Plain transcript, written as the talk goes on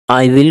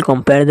I will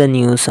compare the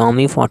new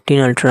Xiaomi 14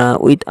 Ultra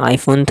with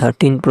iPhone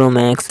 13 Pro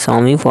Max.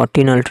 Xiaomi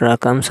 14 Ultra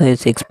comes with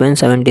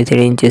 6.73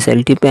 inches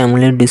LTP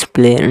AMOLED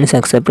display and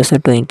success ratio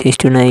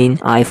 20:9.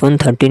 iPhone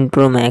 13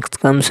 Pro Max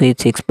comes with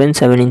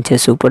 6.7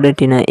 inches Super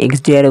Retina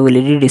XDR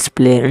LED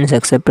display and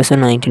success ratio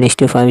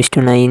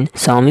 19:5:9.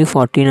 Xiaomi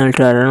 14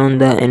 Ultra run on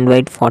the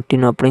Android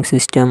 14 operating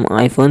system.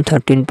 iPhone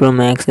 13 Pro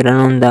Max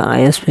run on the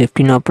iOS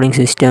 15 operating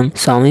system.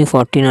 Xiaomi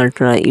 14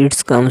 Ultra it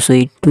comes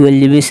with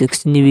 12GB,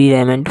 16GB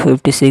RAM and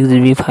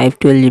 56GB,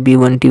 512GB,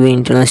 1TB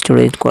internal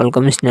storage,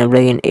 Qualcomm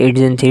Snapdragon 8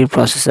 Gen 3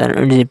 processor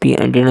and GPU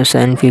Adreno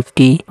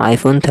 750.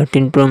 iPhone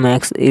 13 Pro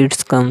Max it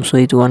comes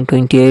with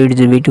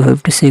 128GB,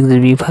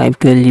 256GB,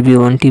 512GB,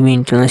 1TB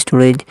internal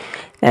storage,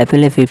 Apple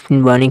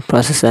A15 Bionic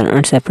processor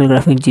and Apple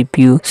graphic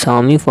GPU.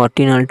 Xiaomi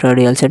 14 Ultra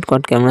real set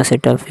quad camera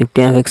setup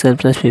 50 MP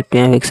plus 50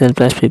 MP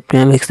plus 50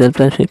 MP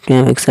plus 50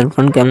 MP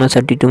front camera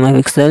 32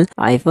 MP.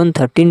 iPhone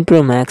 13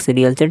 Pro Max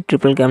real set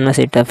triple camera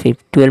setup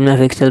 12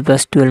 MP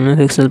plus 12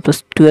 MP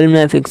plus 12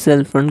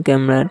 MP front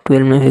camera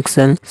 12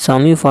 MP.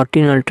 Xiaomi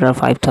 14 Ultra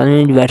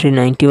 5000 mAh battery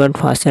 90W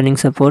fast charging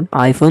support.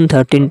 iPhone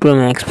 13 Pro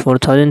Max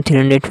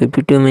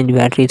 4352 mAh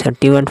battery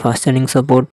 30W fast charging support.